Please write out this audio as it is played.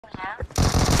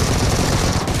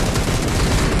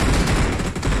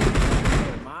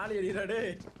மாலி எடிடா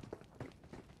டேய்.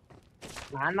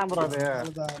 நான் தான் ப்ரோ அது.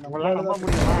 நம்மளால நம்ப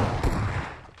முடியுமா?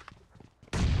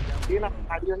 கீழ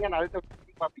அடி வந்து நழுத்த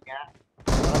பாப்பீங்க.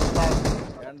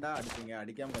 ஏன்டா அடிச்சீங்க?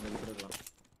 அடிக்காம கொஞ்சம் விட்டுறலாம்.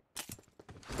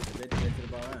 பேச்சு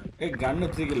பேசிருப்பாவன். ஏய் கன்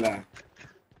வச்சிக்கல.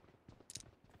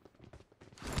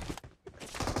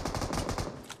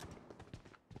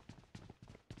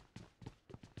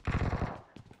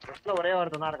 ஒரே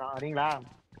ஒருத்தன் தான் இருக்கான். வரீங்களா?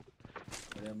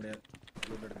 முடியாது.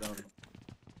 லூட் எடுத்து தான் வரணும்.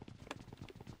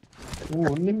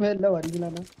 ஒண்ணுமே இல்ல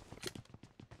வரீங்களாண்ணா?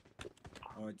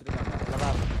 அவன் வச்சிருக்கான்.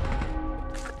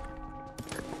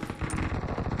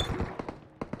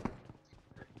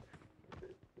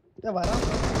 வரான்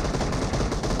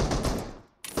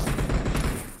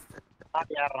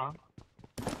ஏறான்.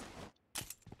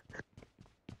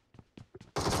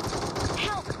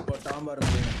 போட்டான்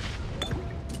பாருங்க.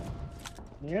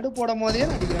 நேடு போடும் போதே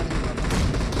அடிக்கிறானுங்க.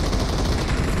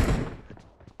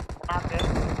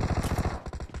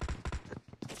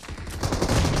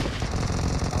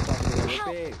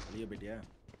 வெளியே போயிட்டியா?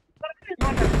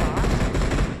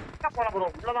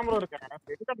 உள்ளதான் ப்ரோ இருக்கேன்.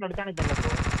 நடிச்சானே தெரியல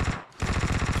ப்ரோ.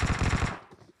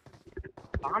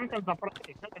 சாம்சங் அப்புறம்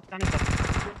நடிச்சானே தெரியல.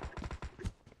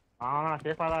 நான்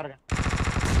சேஃபா தான் இருக்கேன்.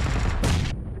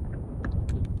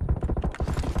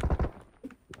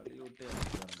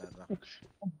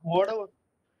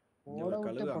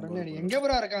 எங்க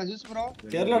ப்ரோ இருக்கான்? ஜூஸ் ப்ரோ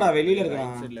தெரியலடா, வெளியில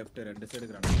இருக்கான். சைடு லெஃப்ட் ரெண்டு சைடு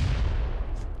இருக்கறானே.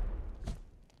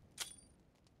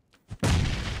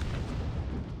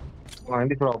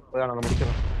 வண்டி ப்ரோ போய் நான்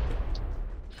முடிச்சறேன்.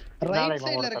 ரைட்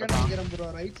சைடுல இருக்கான்னு நினைக்கிறேன் ப்ரோ.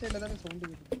 ரைட் சைடுல தான் சவுண்ட்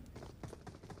கேக்குது.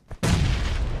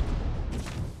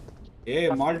 ஏய்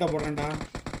மால்டா போறேன்டா.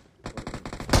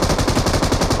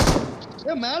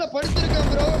 ஏய் மேல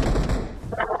படுத்துறேன் ப்ரோ.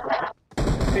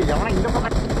 ஏய் எவனா இந்த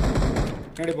பக்கம்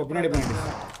பின்னாடி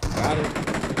யாரு?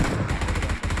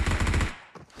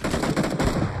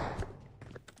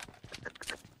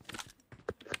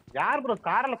 யார் ப்ரோ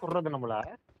கார்ல குறறது நம்மள?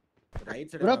 ரைட்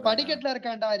சைடு ப்ரோ படிக்கட்ல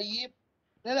இருக்கான்டா ஹரி.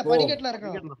 இல்ல படிக்கட்ல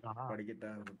இருக்கான். படிக்கட்டா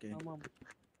ஓகே. ஆமா.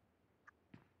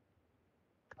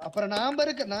 அப்புறம்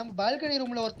நாம பால்கனி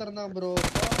ரூம்ல ஒருத்தர் தான் ப்ரோ.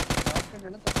 பால்கனி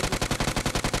என்ன தப்பு?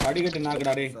 படிக்கட்டு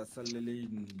நாக்குடா டேய். சசல்லி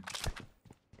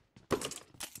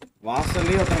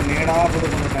வாசல்லே ஒருத்தன் நேடா போட்டு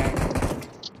போட்டான்.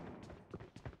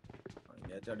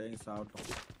 ஏச்சடேங்க சாவட்டும்.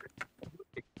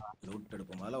 லூட்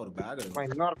எடுப்போம். மேல ஒரு பேக் எடுப்போம்.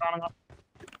 இன்னொரு காணுங்க.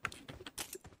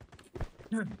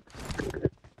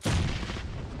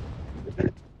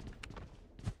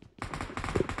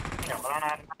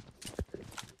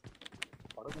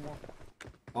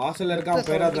 வாசல்ல இருக்கான்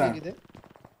பேராதா.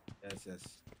 S S.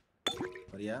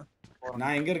 வரியா?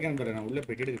 நான் எங்க இருக்கேன்னு பாரு. நான் உள்ள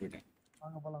பெட்டி எடுத்து போயிட்டேன்.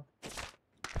 வாங்க போலாம்.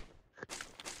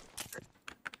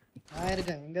 நான்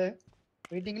இருக்கேன். எங்க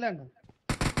வெயிட்டிங்ல என்ன?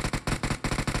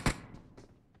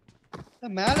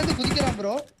 மேல இருந்து குதிக்கறான்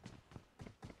ப்ரோ.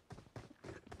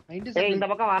 ஏய் இந்த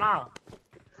பக்கம் வாடா.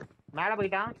 மேல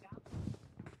போய்ட்டான்.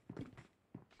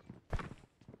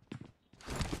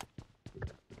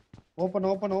 ஓபன்.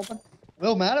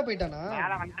 ஓ மேல போய்ட்டானா?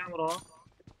 மேல வந்துட்டான் ப்ரோ.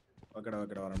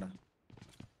 ஓகேடா வரேன்டா.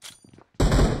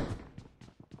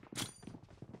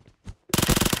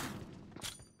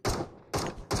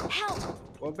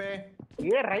 ஓபே.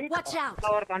 ஏ ரைட்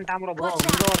ஒரு கண்டாம் ப்ரோ.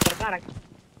 இங்க ஒருத்தர் தான்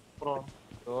bro.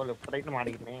 Bro left right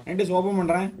மாடிக்கிட்டேன். என்டிஸ் open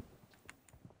பண்றேன்.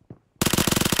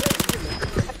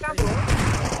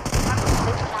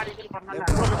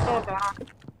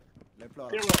 லெஃப்ட்ல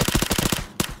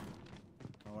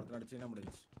ஒருத்தன் அடிச்சீனா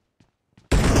முடிஞ்சு.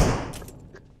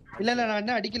 இல்ல நான்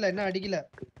என்ன அடிக்கல. இல்ல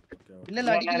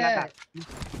அடிக்கல.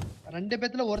 ரெண்டு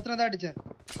பேத்துல ஒருத்தன தான் அடிச்சேன்.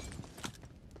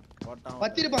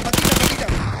 பத்திட்டான்.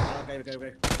 கை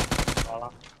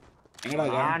எங்கடா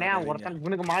நானே ஒருத்தன்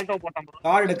இவனுக்கு மால்டோ போட்டான் ப்ரோ.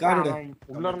 கார்டு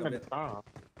உள்ள இருந்து அடிச்சான்.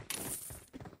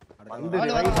 வந்து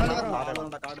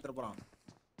கார்டு எடுத்து போறான்.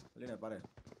 இல்ல பாரு.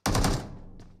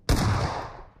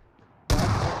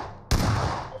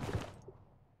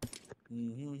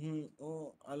 ஓ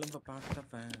அலம்ப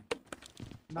பாத்தப்பேன்.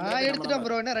 நான் எடுத்துட்டேன்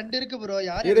ப்ரோ. என்ன ரெண்டு இருக்கு ப்ரோ.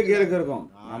 யார் இருக்கும்?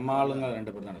 நம்ம ஆளுங்க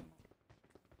ரெண்டு பேர் தான்.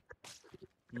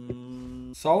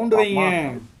 சவுண்ட் வைங்க.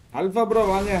 அல்பா ப்ரோ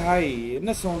வாங்க. ஹாய்.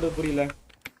 என்ன சவுண்ட் புரியல?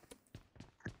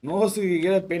 நோஸுக்கு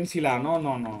கீழே பென்சிலா? நோ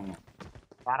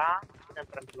வரா.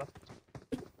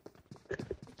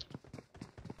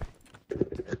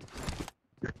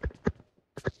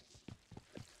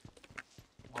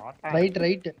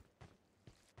 ரைட்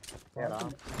ஏடா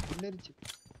இல்லைச்சு.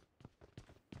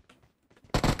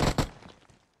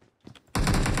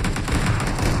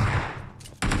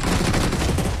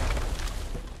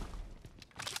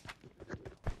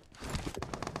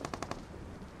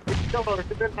 ஒரு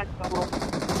டிபெண்ட் பண்ணி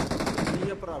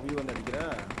எப்பறா வியூ வந்து அடிக்கிற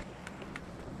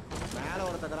மேல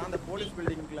ஒருத்தக்கறா அந்த போலீஸ்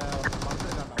பில்டிங்ல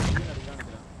படுத்துறான் அவன் அடிக்கிறான்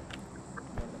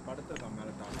நினைக்கிறேன் படுத்துறான் மேல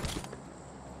டாப்ல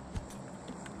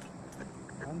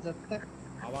நான் செத்த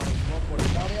அவன் ஸ்மோக்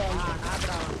போடுறான்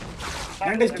காத்துறா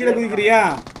ரெண்டு கீழ குதிக்கறியா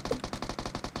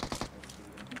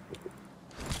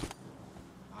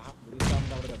ஆஹா புடிச்சாம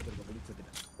தான் அவட கத்துறத புடிச்சது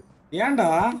ஏன்டா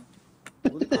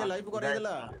புடிச்சே லைஃப்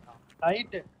குறையதுல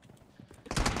ரைட்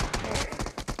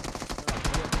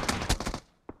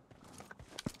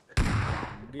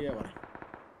இங்கேயே வரேன்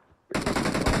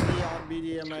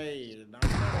Bgmi நான்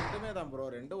ரெண்டுமே தான் ப்ரோ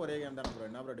ரெண்டும் ஒரே கேம் தான் ப்ரோ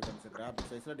என்ன ப்ரோ டிஃபரன்ஸ் கிராஃபிக்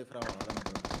சைஸ்ல டிஃபரண்ட் ஆகும்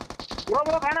ப்ரோ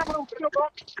வேணா ப்ரோ ப்ரோ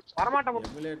வரமாட்டேன் ப்ரோ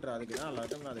எமுலேட்டர் அதுக்கு தான்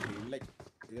எல்லாரும் அதுக்கு இல்லை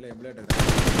இதுல எமுலேட்டர் தான்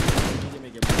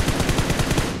Bgmi கேம்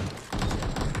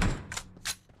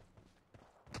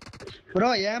ப்ரோ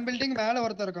என் பில்டிங் மேல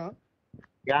ஒருத்தர் இருக்கான்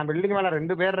என் பில்டிங் மேல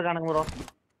 2 பேர் இருக்கானுங்க ப்ரோ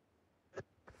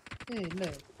இல்ல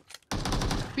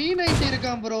P90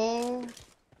 இருக்கான் ப்ரோ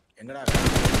எங்கடா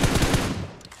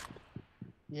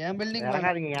என் பில்டிங் மேல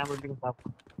இறங்காதீங்க என் பில்டிங்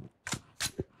பாப்போம்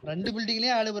ரெண்டு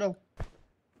பில்டிங்லயே ஆளு ப்ரோ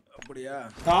அப்படியா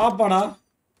டாப்படா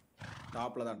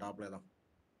டாப்ல தான்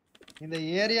இந்த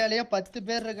ஏரியாலயே 10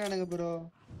 பேர் இருக்கானுங்க ப்ரோ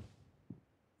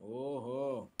ஓஹோ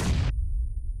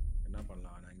என்ன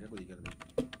பண்ணலாம் நான் எங்க குதிக்கிறது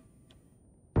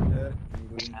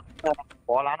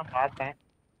போலான்னு பார்த்தேன்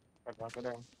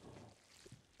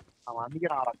அவன்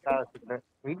அதிகரம் ரக்கா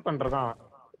வெயிட் பண்றதான்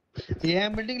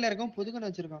என் பில்டிங்ல இருக்கும் புதுக்கன்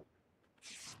வச்சிருக்கான்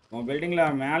உன் பில்டிங்ல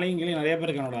மேலையும் கீழே நிறைய பேர்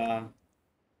இருக்கானடா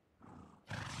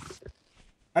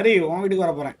ஹரி உன் வீட்டுக்கு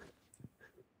வர போறேன்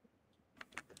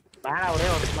மேல ஒரே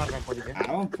ஒருத்தமா இருக்கேன் இப்போதைக்கு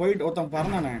அவன் போயிட்டு ஒருத்தன்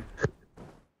பறந்தானே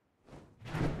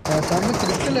சம்ம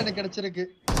கிறிஸ்டல் எனக்கு கிடைச்சிருக்கு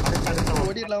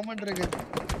ஓடிடலாமான்னு இருக்கு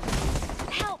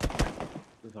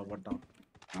சாப்பிட்டான்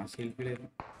நான் செல்ஃபில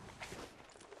இருக்கேன்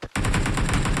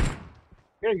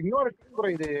ஏய் இன்னொரு டீம்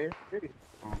ப்ரோ இது சரி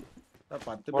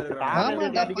 10 பேர் இருக்காங்க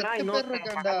ஆமாடா 10 பேர்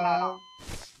இருக்கான்டா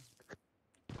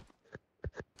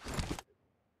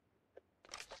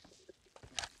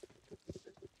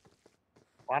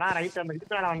வரா ரைட் அந்த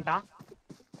இதுக்கு மேல வந்துட்டான்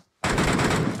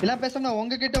இல்ல பேசாம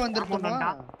உங்ககிட்ட வந்திருக்கோமா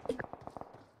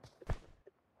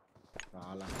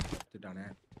ஆளா செத்துட்டானே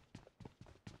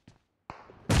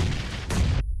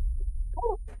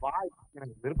வாய்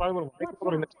எனக்கு விருப்பாது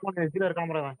ஒரு நெக்ஸ்ட் எஜ்ல இருக்கான்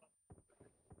ப்ரோ அவன்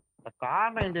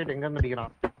கார் 98 எங்க இருந்து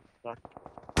அடிக்கிறான்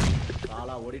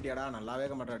காலா ஓடிட்டியாடா நல்லாவே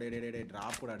மாட்டா டேய்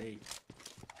டிராப்டா டேய்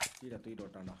கீழ தூக்கிட்டு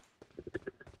ஓட்டான்டா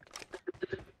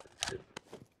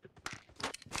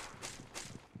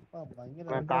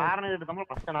கார் 98 நம்ம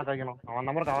ஃபர்ஸ்ட் நான் கைக்கணும் அவன்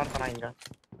நம்பர் கவர் பண்ணா இங்க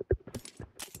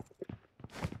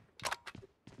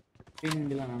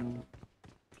பின்ல நான்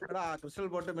எடா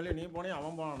கிறிஸ்டல் போட்டு மேல நீ போனே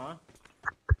அவன் போனானா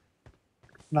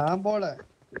நான் போல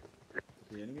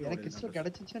எனக்கு எனக்கு கிறிஸ்டல்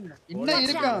கிடைச்சிச்சு இன்னும்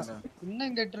இருக்கான் இன்னும்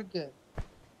இங்க இருக்கு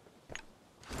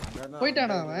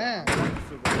போயிட்டானா அவன்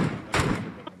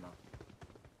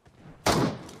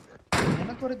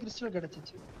எனக்கு ஒரு கிறிஸ்டல்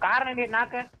கிடைச்சிச்சு கார் 98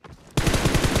 நாக்க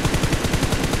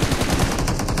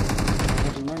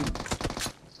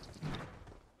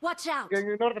Watch out!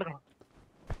 இன்னொருத்தர் இருக்கான்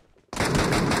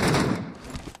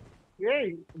ஏய்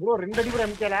ப்ரோ 2 அடி கூட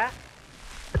அடிக்கல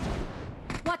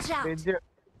Watch out! வெஜ்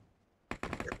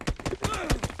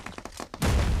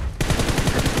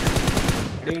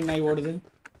டேய் நாய் ஓடுது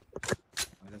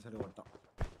அந்த சரி ஓட்டான்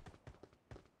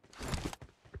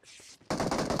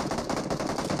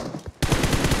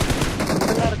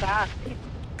இருக்கா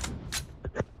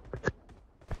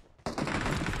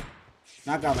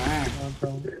நாக்காம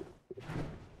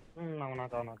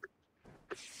அவனா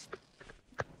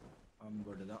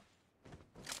அம்படுதான்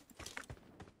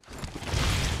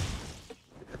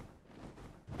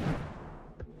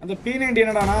அந்த P90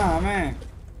 என்னடானா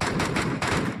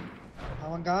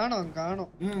அவன் காணோம்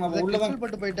அவன் உள்ள தான்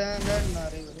பட்டு போயிட்டாங்க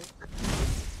நிறைய பேர்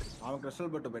அவன்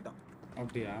கிறிஸ்டல் போட்டு போயிட்டான்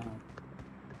அப்படியே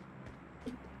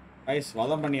ஐஸ்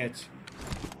வதம் பண்ணியாச்சு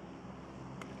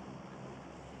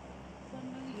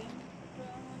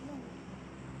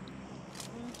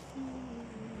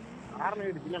கார்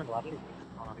 98 எனக்கு வரல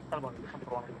அவன் ரிகால்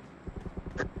பண்ணி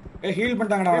ஏய் ஹீல்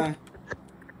பண்ணிட்டாங்கடா அவன்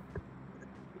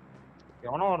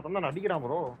எவனோ ஒருத்தன் நடிக்கிறான்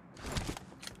ப்ரோ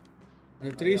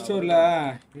அந்த 3 ஸ்டோர்ல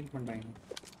ஹீல் பண்ணிட்டாங்க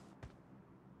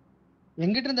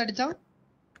எங்கிட்ட இருந்து அடிச்சான்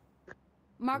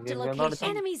Marked a location.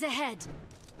 Enemies ahead.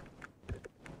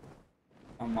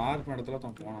 Mark இடத்துல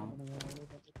தான் போனான்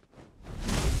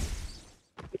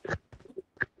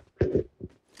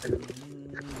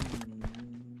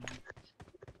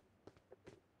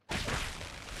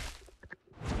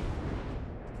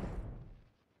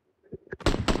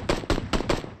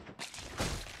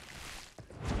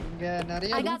இங்க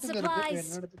நிறைய I got ரூட்டுங்க இருக்கு supplies.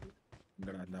 என்னோடதுக்கு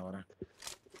இங்கடா இந்த வரேன்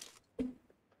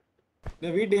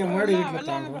இந்த வீட்டுக்கு முன்னாடி வீட்டுல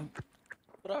தாங்க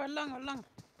ப்ரோ வெள்ளாங்க வெள்ளாங்க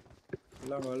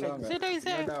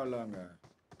சீட்டா வெள்ளாங்க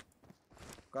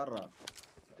கார்ரா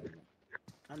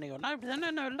அன்னைக்கு ஒண்ணா இப்படி தானே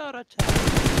என்ன வெளில வர வச்சா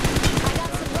I got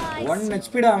supplies. 1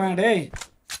 HP டா அவன் டேய்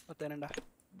பத்தேனடா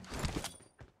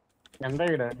எந்த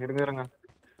வீடு இருங்க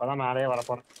அப்பதான் மேலேயே வர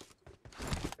போறேன்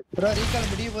ப்ரோ ரீகால்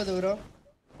முடிய போகுது ப்ரோ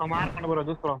மார்க் பண்ண ப்ரோ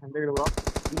ஜூஸ் ப்ரோ எந்த வீடு ப்ரோ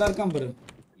இந்த இருக்கான் பாரு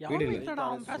வீடு இல்ல இல்லடா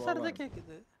அவன் பேசுறதே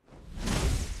கேக்குது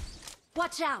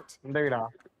Watch out. இந்த வீடா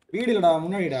வீடு இல்லடா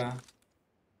முன்னாடிடா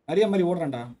நிறைய மாதிரி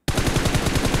ஓடுறான்டா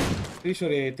 3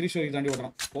 ஸ்டோரி தாண்டி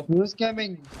ஓடுறான் போ நியூஸ்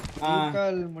கேமிங்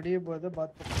ரீகால் முடிய போகுது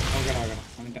பாத்து ஓகேடா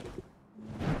வந்துட்டேன்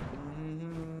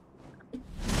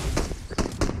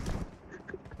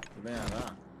இவன்டா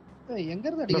எங்க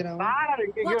இருந்து அடிக்கறான் காரா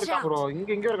இங்க இருக்கான் ப்ரோ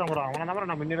இங்க இருக்கான் ப்ரோ அவன நம்பர்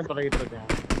நான் முன்னில தொலைகிட்டு இருக்கேன்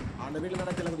அந்த வீட்ல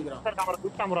நடக்கல குடிக்குறான் சார் கேமரா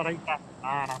சுத்தம் ப்ரோ ரைட்டா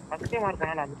நான் ஃபர்ஸ்ட் மார்க்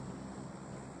பண்ணல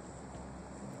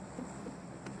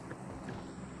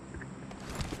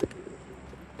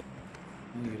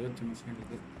இன்னும் 25 செகண்ட்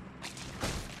இருக்கு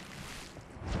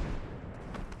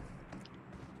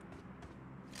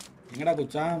எங்கடா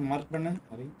குச்சா மார்க் பண்ணு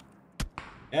சரி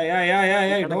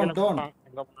ஏய் டோன்ட்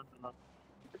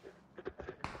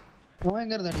அவன்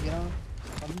எங்க இருந்து அடிக்கறான்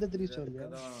அந்த 3 ஸ்டோரியா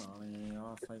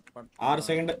 6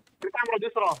 செகண்ட் கேமரா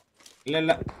ஜூஸ் ப்ரோ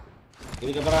இல்ல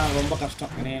இதுக்கு அப்புறம் ரொம்ப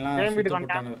கஷ்டம் என்னையெல்லாம் சுத்த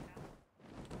போட்டாங்க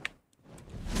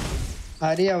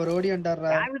ஹரி அவர் ஓடி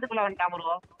வந்தாரா வீட்டுக்குள்ள வந்துட்டான்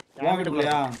ப்ரோ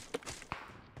வீட்டுக்குள்ளயா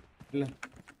இல்ல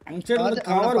அங்க வந்து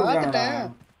கவர் விடுறான்டா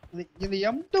இந்த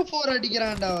M24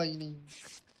 அடிக்கறான்டா நீ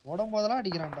ஓடும்போதெல்லாம்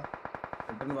அடிக்கறான்டா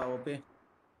ரிட்டர்ன் வா ஓபே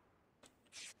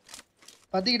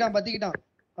பத்திக்கிட்டான்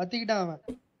அவன்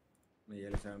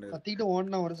 7 செகண்ட் பத்திக்கிட்டு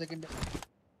ஓடுனா 1 செகண்ட்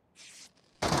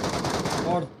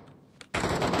ஓடு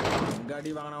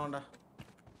காடி வாங்கனவன்டா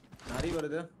நரி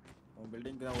வருது உன்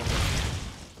பில்டிங்க்கு தான் ஓடுது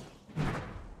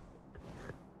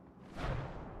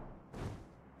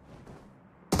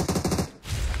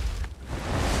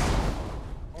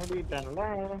ஓடிட்டான்ல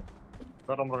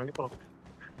ரொம்ப ரெடி ப்ரோ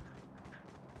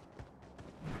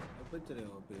சரி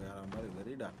ஓபே வேற மாதிரி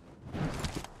வெரிடா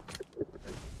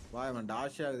வா அவன்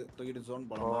டாஷ் ஆகுது தூக்கிட்டு ஜோன்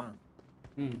போலாமா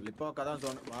லிப்போக்கா தான்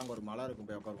ஜோன் வாங்க ஒரு மலை இருக்கும்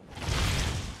போய் உட்காருவோம்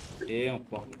ஏய்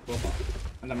அப்பா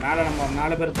அந்த மேல நம்ம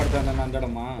 4 பேர் படுத்து அந்த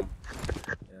இடமா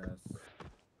எஸ்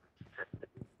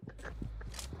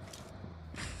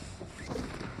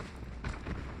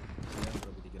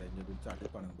பிடிக்கிற இங்க பிடிச்சு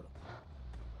அடிப்பானுங்க ப்ரோ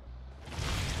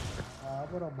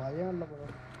அப்புறம் பயம் இல்ல ப்ரோ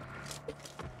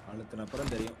அழுத்தின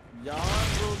அப்புறம் தெரியும் யார்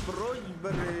ப்ரோ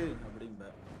இவரு அப்படிம்ப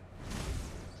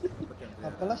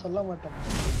அப்பெல்லாம் சொல்ல மாட்டேன்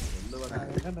சொல்லுவடா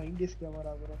என்ன 90s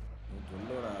கேமரா ப்ரோ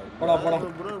சொல்லுவடா போடா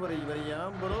ப்ரோ இவர்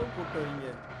ஏன் bro கூட்டவீங்க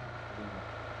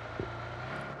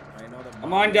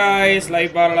come on guys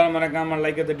like பாரலாம் மறக்காம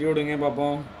லைக் தட்டி விடுங்க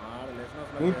பாப்போம்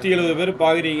 170 பேர்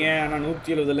பாக்குறீங்க ஆனா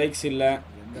 170 லைக்ஸ் இல்ல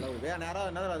எந்த அளவு வே நேரா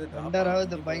என்னடா அது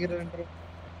ரெண்டராவது பயங்கர ரெண்டர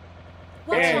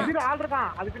இது ஆள்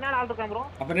இருக்கான் அது பின்னால ஆள் இருக்கான் ப்ரோ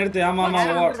அப்ப நிறுத்து ஆமா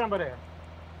இருக்கான் பாரு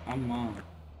ஆமா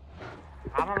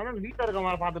அவன் வந்து வீட்ல இருக்க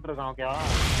மாதிரி பாத்துட்டு இருக்கான் ஓகேவா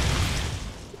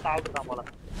ஆள் இருக்கான் போல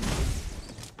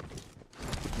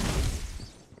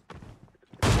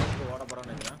ஓட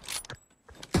போறான்னு நினைக்கிறேன்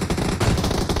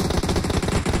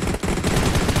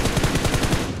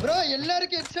ப்ரோ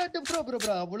எல்லாருக்கும் ஹெட்ஷாட் ப்ரோ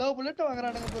அவ்வளவு புல்லட்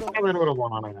வாங்குறானுங்க ப்ரோ வேற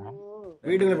போனானுங்க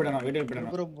வீட்டுக்குள்ள போய்டானா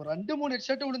ப்ரோ 2-3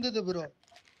 ஹெட்ஷாட் விழுந்தது ப்ரோ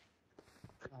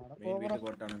வீட்டுக்கு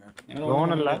போட்டானுங்க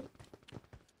லோன் இல்ல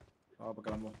அப்ப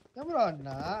கிளம்புவோம் ப்ரோ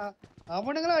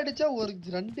அவனுங்களா அடிச்சா ஒரு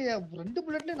ரெண்டு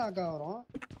புல்லட்ல நாக் ஆவறோம்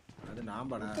அது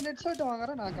நாம்படா ஹெட்ஷாட்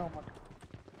வாங்குறா நாக் ஆக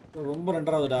மாட்டேன் ரொம்ப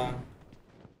ரெண்டராவதுடா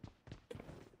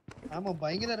ஆமா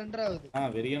பயங்கர ரெண்டராவது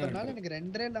வெறியான அதனால எனக்கு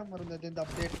ரெண்டரே இல்லாம இருந்தது இந்த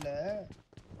அப்டேட்ல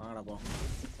வாங்கடா போ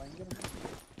பயங்கர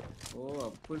ஓ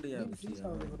அப்படியே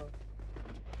ப்ரோ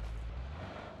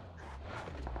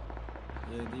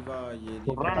ஏ தீபா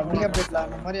கம்மி அப்டேட்ல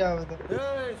அந்த மாதிரி ஆகுது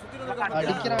ஏய் சுத்தி வந்திருக்கான்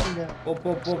அடிக்கறானுங்க போ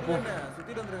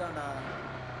சுத்தி வந்திருக்கான்டா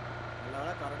நல்லா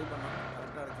கரடி பண்ணா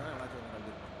கரெக்ட்டா அடிச்சா எல்லாம் வந்து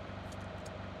கரெக்ட்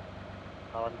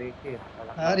அவன் தேக்கி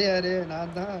யாரு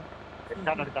நான் தான்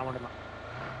ஹெட்ஷாட் அடிச்சா மட்டும்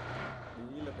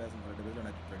டீல பேசணும் ரெண்டு பேர்ல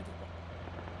நான் அடிச்சிருப்பேன்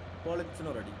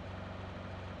போலீஸ்னு ஒரு அடி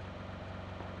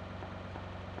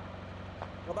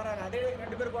கபரா அதே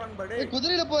ரெண்டு பேர் போறாங்க படே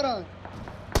குதிரையில போறான்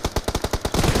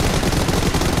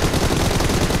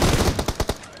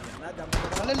என்ன ஜம்ப்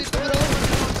நல்ல லிஃப்ட் ப்ரோ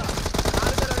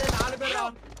 4 பேர்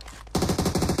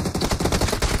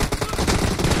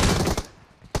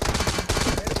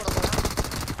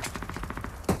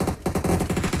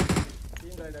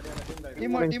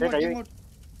டீம்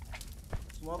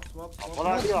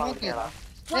ஸ்மோக்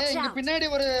ஏய் இங்க பின்னாடி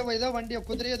ஒரு ஏதோ வண்டி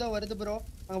குதிரை ஏதோ வருது ப்ரோ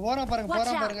அங்க போறோம்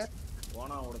பாருங்க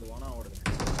ஓனா ஓடுது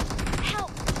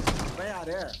பை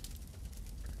யாரு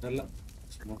நல்ல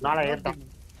நாளை ஏறிட்டான்.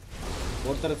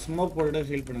 ஒருத்தர் ஸ்மோக் போட்டுட்டு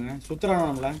ஹீல் பண்ணுங்க. சுத்துறானா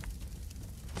நம்மள?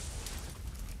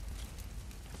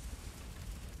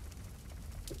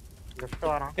 லெஃப்ட்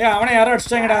வரான். ஏய் அவனே யாரோ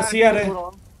அடிச்சாங்கடா சிஆர்.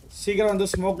 சீக்கிரம் வந்து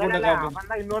ஸ்மோக் போட்டு காப்பு. அவன்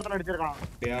தான் இன்னொருத்தன் அடிச்சிருக்கான்.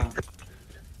 அப்படியா?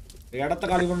 இடத்த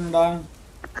காலி பண்ணுடா.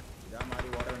 இதா மாதிரி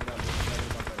ஓட வேண்டிய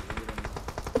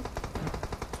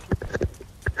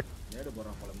நேடு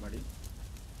போறான் போல முன்னாடி.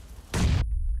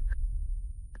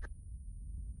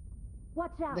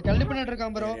 இந்த கல்லு பின்னாடி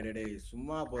இருக்கான் ப்ரோ. டேய்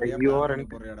சும்மா போறியா? ஐயோ,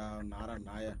 போறியாடா நாரா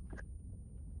நாய.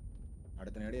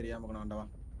 அடுத்த நேடி எரியாம போனா ஆண்டவா.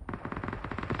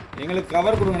 எங்களுக்கு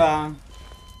கவர் கொடுங்கடா.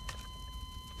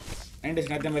 90s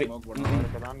நத்த மாதிரி.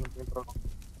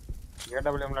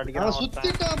 ஏடபிள்யூஎம்ல அவன் அடிக்கிறான்.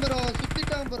 சுத்திட்டான்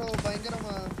ப்ரோ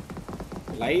பயங்கரமா.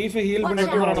 லைஃப் ஹீல்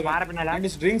பண்ணிட்டு மாற பின்னால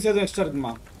 90s ட்ரிங்க்ஸ் எதுவும் எக்ஸ்ட்ரா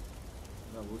இருக்குமா?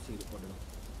 நான் ஊசி இது போடுறேன்.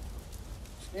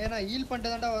 ஏனா ஹீல்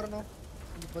பண்ணிட்டு தான்டா வரணும்.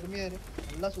 இந்த பொறுமையா இரு.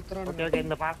 நல்லா சுத்துறானே. ஓகே ஓகே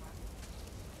இந்த பா.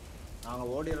 நாங்க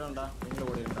ஓடிறோம்டா. நீங்க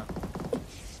ஓடிறடா.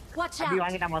 Watch அடி out!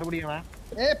 வாங்கிட்டா மறுபடியும்.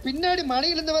 பின்னாடி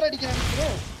மலையில இருந்து வர அடிக்கிறான் ப்ரோ.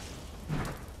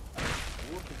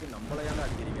 ஊட்டுக்கு நம்மள ஏன்டா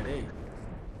அடிக்கிறீங்க டேய்?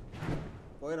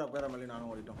 போயிரா மல்லி நானும்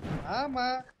ஓடிட்டோம். ஆமா.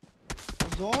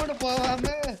 ஜோன் போவாம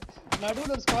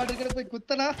நடுவுல ஒரு ஸ்குவாட் இருக்கிற போய்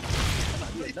குத்தனா.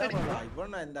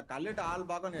 இவன் இந்த கல்லிட்ட ஆள்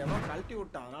பாக்க எவனோ கழட்டி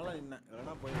விட்டான். அதனால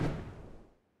இல்லனா போய்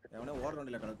எவனோ ஓட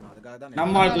வண்டில கிடக்கும். அதுக்காக தான்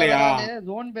நம்ம ஆட்லையா?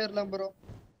 ஜோன் பேர்லாம் ப்ரோ.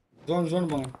 ஜோன்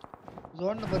போங்க.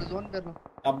 ஜோன் பேர்லாம்.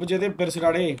 தப்பிச்சதே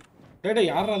பெருசுடா டேய். டேய்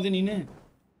யாரா அது நீனு?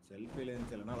 செல்ஃபில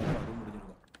இருந்துச்சலனா அது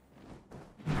முடிஞ்சிருக்கும்.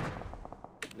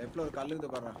 லெஃப்ட்ல ஒரு கல்லு இருக்கு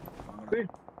பாறா.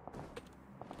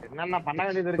 என்னன்னா பண்ண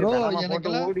வேண்டியது இருக்கு. நம்ம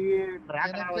போட்டு ஓடி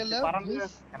டிராகன் வச்சு பறந்து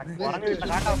எனக்கு குரங்கு கிட்ட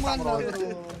காட்ட வச்சான் ப்ரோ.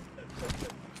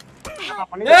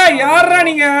 ஏய் யாரா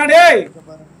நீங்க டேய்?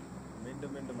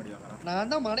 மீண்டும் அடி வாங்குறான்.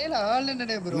 நான் தான் மலையில ஆள்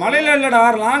நின்னனே ப்ரோ. மலையில இல்லடா.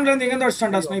 லாங்ல இருந்து எங்க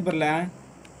அடிச்சான்டா ஸ்னைப்பர்ல.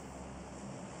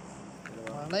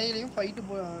 மலையிலயும் ஃபைட்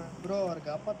ப்ரோ அவர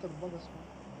காப்பாத்த ரொம்ப கஷ்டம்.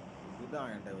 இதுதான்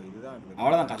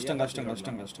அவ்வளவுதான் கஷ்டம்.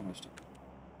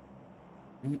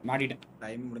 மாட்டிட்டேன்.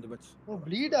 டைம் முடிஞ்சு போச்சு. ஓ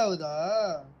ப்ளீட் ஆவுதா?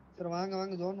 சரி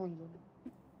வாங்க ஜோன் வாங்க.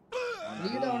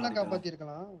 ப்ளீட் ஆவனா காப்பாத்தி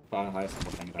இருக்கலாம். ஹாய்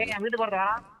சப்போர்ட் ஏய் வீட்டு போறடா.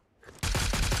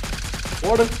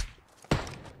 ஓடு.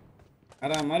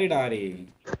 அட மாரிடா ஆரி.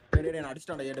 டேய் நான்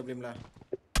அடிச்சிட்டேன்டா ஏடபிள்யூம்ல.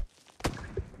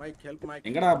 Mic help mic.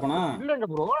 எங்கடா போனா? இல்லங்க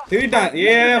ப்ரோ. திருட்டான்.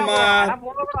 ஏமா.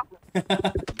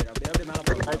 அப்படியே மேல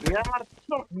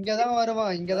போறோம். இங்க தான்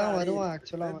வருவான்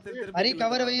एक्चुअली. ஹரி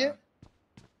கவர் வையே.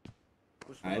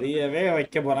 அரியவே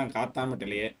வைக்க போறான்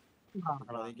காத்தாமட்டலையே.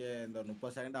 அதுக்கு இந்த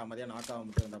 30 செகண்ட் அமைதியா நாக் ஆக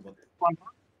மட்டும் இருந்தா போதும்.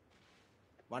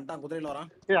 வண்டான் குதிரையில வரான்.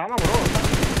 ஏய் ஆமா ப்ரோ.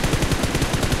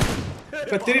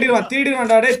 இப்ப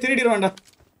திருடிடுவான்டா டேய் திருடிடுவான்டா.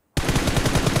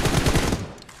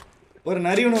 ஒரு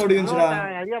நரி ஒன்னு ஓடிச்சுடா.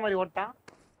 நரியா மாதிரி ஓட்டான்.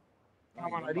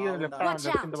 ஆமா நரியா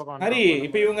லெஃப்ட் இந்த பக்கம். நரி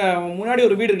இப்போ இவங்க முன்னாடி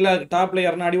ஒரு வீடு இருக்குல டாப்ல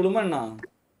யாரனா அடி விழுமா என்ன?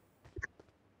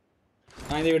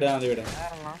 அந்த வீடு.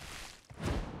 யாரலாம்?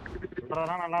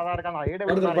 சொல்றதா நல்லா தான்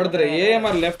இருக்கான். படுத்துற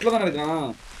ஏஎம்ஆர் லெஃப்ட்ல தான் இருக்கான்.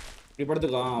 இப்படி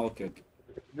படுத்துக்கோ. ஓகே.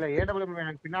 இல்ல ஏடபிள்யூ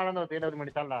எனக்கு பின்னால இருந்து ஒரு ஏடபிள்யூ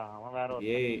அடிச்சான்டா. அவன் வேற ஒரு.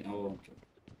 ஏய் ஓகே.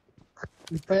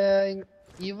 இப்ப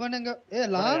இவனுங்க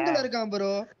லாங்ல இருக்கான்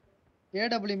ப்ரோ.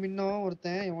 ஏடபிள்யூ மின்னோம்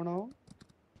ஒருத்தன் இவனோ.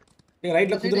 ஏய்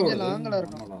ரைட்ல குதிரை ஓடுது. லாங்ல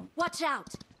இருக்கான். Watch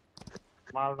out!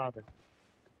 மால்னாது.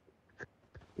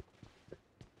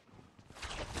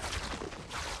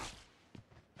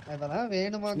 அதெல்லாம்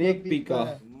வேணுமா? ஸ்னேக் பீக்கா.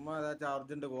 சும்மா ஏதாச்சும்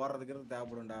அர்ஜென்ட்க்கு ஓடுறதுக்கு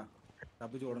தேவைப்படும்டா.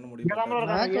 தப்பிச்சு ஓடணும் இங்க முடியும்.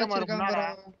 தான்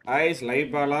இருக்கான். ஐஸ்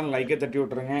லைவ் ஆலாம் லைக்கை தட்டி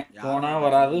விட்டுருங்க. போனா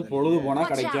வராது பொழுது போனா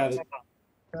கிடைக்காது.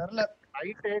 தெரியல.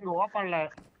 ரைட் இங்க ஓபன்ல.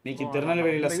 இன்னைக்கு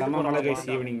திருநெல்வேலியில சம மழை கைஸ்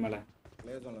ஈவினிங் மழை.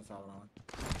 ப்ளே ஜோன்ல சாவறான்.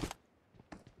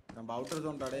 நம்ம அவுட்டர்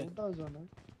ஜோன் டாடே.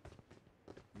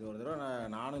 இது ஒரு தடவை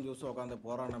நானும் ஜூஸ் உட்கார்ந்து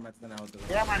போறான மேட்ச் தான்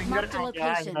ஞாபகத்துக்கு. ஏமா இங்க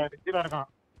இருக்கான். இந்த ரிட்ஜ்ல இருக்கான்.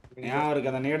 ஏன் அவருக்கு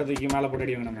அந்த நேட தூக்கி மேல போட்டு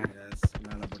அடிவாங்க நம்ம. எஸ்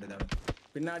மேல போட்டுடா.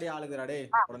 பின்னாடி ஆளுங்கடா டேய்.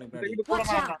 உடனே பின்னாடி. வீடு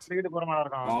போற மாதிரி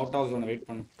இருக்கான். அவுட் ஆஃப் ஜோன் வெயிட்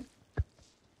பண்ணு.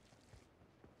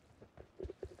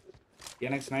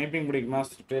 எனக்கு ஸ்னைப்பிங் பிடிக்குமா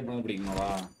ஸ்ப்ரே பண்ண பிடிக்குமாவா?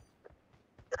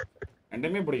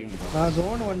 ரெண்டுமே பிடிக்கும். நான்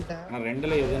ஜோன் வந்துட்டேன். ஆனா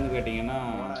ரெண்டுல எதுன்னு கேட்டிங்கன்னா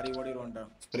ஓடிடுவான்டா.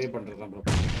 ஸ்ப்ரே பண்றது தான் ப்ரோ.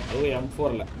 அதுவும்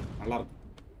M4 ல நல்லா இருக்கும்.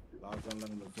 லாஸ்ட் ஜோன்ல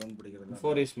இந்த ஜோன் பிடிக்கிறது.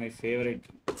 M4 is my favorite.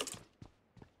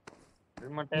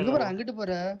 இங்க போற அங்கிட்டு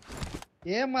போற.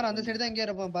 ஏமார் அந்த சைடு தான் எங்க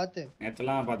இருப்பான் பாத்து.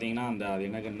 நேத்தலாம் பாத்தீங்கன்னா அந்த அது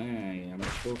என்னன்னு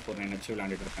M249 வச்சு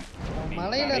விளையாடிட்டு இருப்பேன்.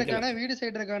 மலையில இருக்கானே வீடு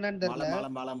சைடு இருக்கானேன்னு தெரியல.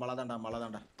 மலை தான்டா.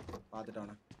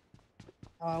 பாத்துட்டானே.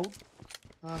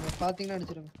 பாத்தீங்கன்னா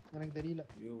அடிச்சிருங்க. எனக்கு தெரியல.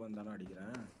 வியூ வந்தானே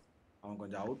அடிக்கிறேன். அவன்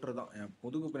கொஞ்சம் அவுட்டர் தான். என்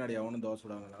முதுகு பின்னாடி அவனும் தோசை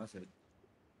விடாங்கனா சரி.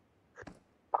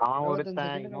 அவன்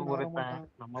ஒருத்தன்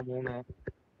நம்ம மூணு.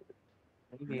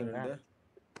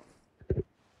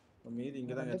 மீதி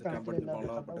இங்க தான் கேம்ப் பண்ணிட்டு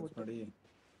போலாம். பட்டக்ஸ் படி.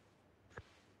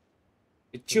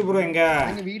 பிச்சு ப்ரோ எங்க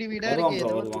அங்க வீடு வீடா வருவான் இருக்கு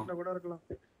bro, ஏதோ வருவான். வீட்ல கூட இருக்கலாம்.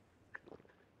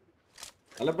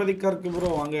 தளபதிக்கா இருக்கு ப்ரோ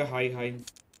வாங்க ஹாய் ஹாய்.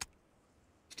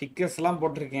 ஸ்டிக்கர்ஸ் எல்லாம்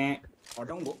போட்டிருக்கேன்.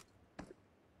 அடங்கோ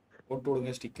போட்டு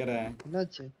விடுங்க ஸ்டிக்கரை.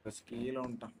 என்னாச்சு? கீழ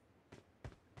வந்துட்டான்.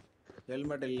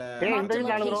 ஹெல்மெட் இல்ல. Marked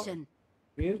a location.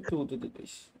 பேர் தூத்துது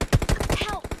guys.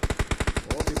 Help!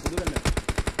 OP புதுவெல்ல.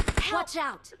 Watch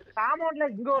out! காம்பவுண்ட்ல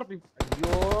இங்க ஒரு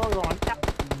ஐயோ இவன் வந்துட்டான்.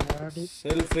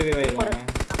 செல்ஃப் ரிவைவ் வாங்க.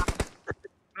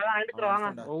 அதான் அடிச்சுட்டு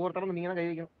வாங்க. ஒவ்வொருத்தரும் நீங்க தான் கை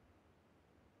வைக்கணும்.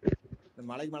 இந்த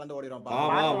மலைக்கு மேல இருந்து ஓடிறோம் வா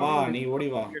வா வா நீ ஓடி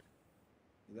வா.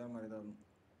 இதான் மாதிரி தான்.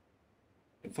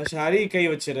 ஃபர்ஸ்ட் ஹரி கை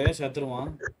வச்சிரு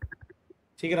செத்துருவான்.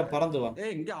 சீக்கிரம் பறந்து வா.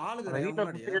 ஏய் இங்க ஆளுங்க வீட்டை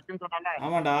முன்னாடி. சுத்தி இருக்குன்னு சொன்னால.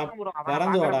 ஆமாடா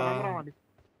பறந்து வாடா.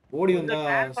 ஓடி வந்தா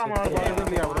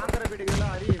வாங்குற வீட்டுக்குள்ள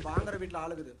அரி வாங்குற வீட்ல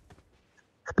ஆளுகுது.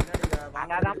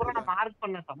 அதான் அப்புறம் நான் மார்க்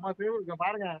பண்ணேன். செம்ம சேவ் இருக்கு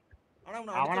பாருங்க.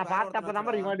 அவனை பார்த்தப்ப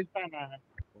தான் இவன் அடிச்சாங்க.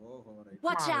 ஓஹோ ரைட்.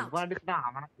 Watch out! இவன் அடிச்சான்.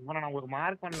 இவனை நான் உங்களுக்கு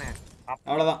மார்க் பண்ணேன்.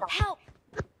 அவ்வளவுதான். Help!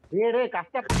 டேய்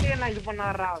கஷ்டப்பட்டு நான் இது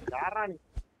பண்ணாரா யாரா நீ?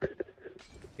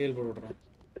 கீழ் போட்டு விடுறேன்.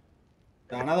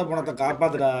 அனாதை பணத்தை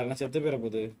காப்பாத்துடா என்ன செத்து போயிட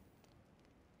போகுது.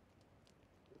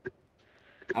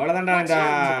 அவ்வளவுதான்டா இந்த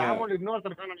காம்பவுண்ட்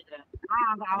இன்னொருத்தர் இருக்கான்னு நினைக்கிறேன்.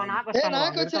 அவன் ஏய்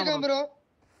நாக்கு வச்சிருக்கான் ப்ரோ.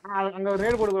 அங்க ஒரு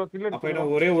ரேட் போடு ப்ரோ கில் அப்ப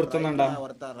இன்னும் ஒரே ஒருத்தன் தான்டா.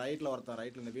 ஒருத்தன்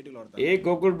ரைட்ல இந்த வீட்டுக்குள்ள ஒருத்தன். ஏய்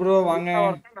கோகுல் ப்ரோ வாங்க.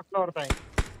 லெஃப்ட்ல ஒருத்தன்.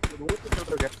 இது ஊத்தி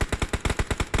சொல்றேன்.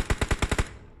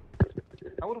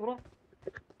 அவரு ப்ரோ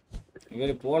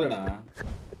இவரு போலடா.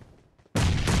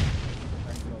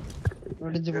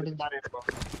 முடிஞ்சு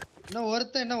இன்னும்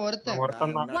ஒருத்தன்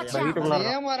ஒருத்தன் தான் Watch out. வீட்டுக்குள்ள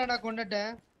ஏமாறடா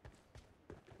கொண்டுட்டேன்.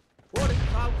 ஓடு.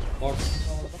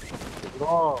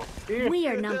 Bro We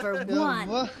are number one.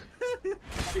 ஓ,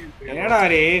 என்னடா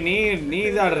ரே நீ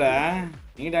இது ஆடுற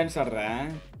நீ டான்ஸ் ஆடுற.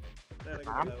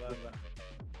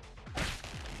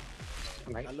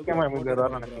 நைக்கமா முடிஞ்சதா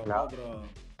நினைச்சீங்களா?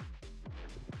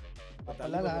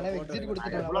 அதனால ஆளே எக்ஸிட்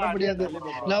கொடுத்துட்டேன். வர முடியாது.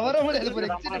 நான் வர முடியாது ப்ரோ.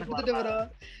 எக்ஸிட் கொடுத்துட்டேன் ப்ரோ.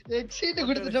 எக்ஸிட்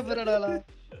கொடுத்துட்டேன் ப்ரோடா.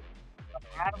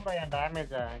 பாருங்க என்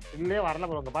டேமேஜ் இல்லே வரல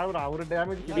ப்ரோ. இங்க பாரு அவரு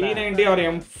டேமேஜ் D90 or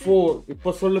M4 இப்போ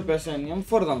சொல்லு பேச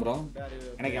M4 தான் ப்ரோ.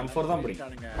 எனக்கு M4 தான்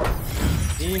பிடிக்கும்.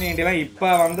 D90 எல்லாம்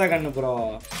இப்ப வந்த கண்ணு ப்ரோ.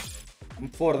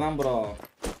 M4 தான் ப்ரோ.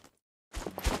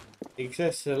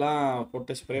 எக்ஸஸ் எல்லாம்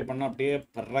போட்டு ஸ்ப்ரே பண்ணா அப்படியே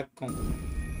பறக்கும்.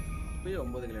 போய்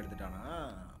 9 கிலோ எடுத்துட்டானா?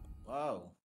 வாவ்.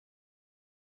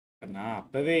 நான்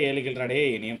அப்பவே 7 கில்டா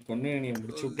டேய். நீ பொண்ணு நீ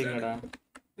முடிச்சு விட்டீங்கடா.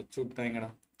 முடிச்சு விட்டாங்கடா.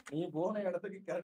 நீ போன இடத்துக்கு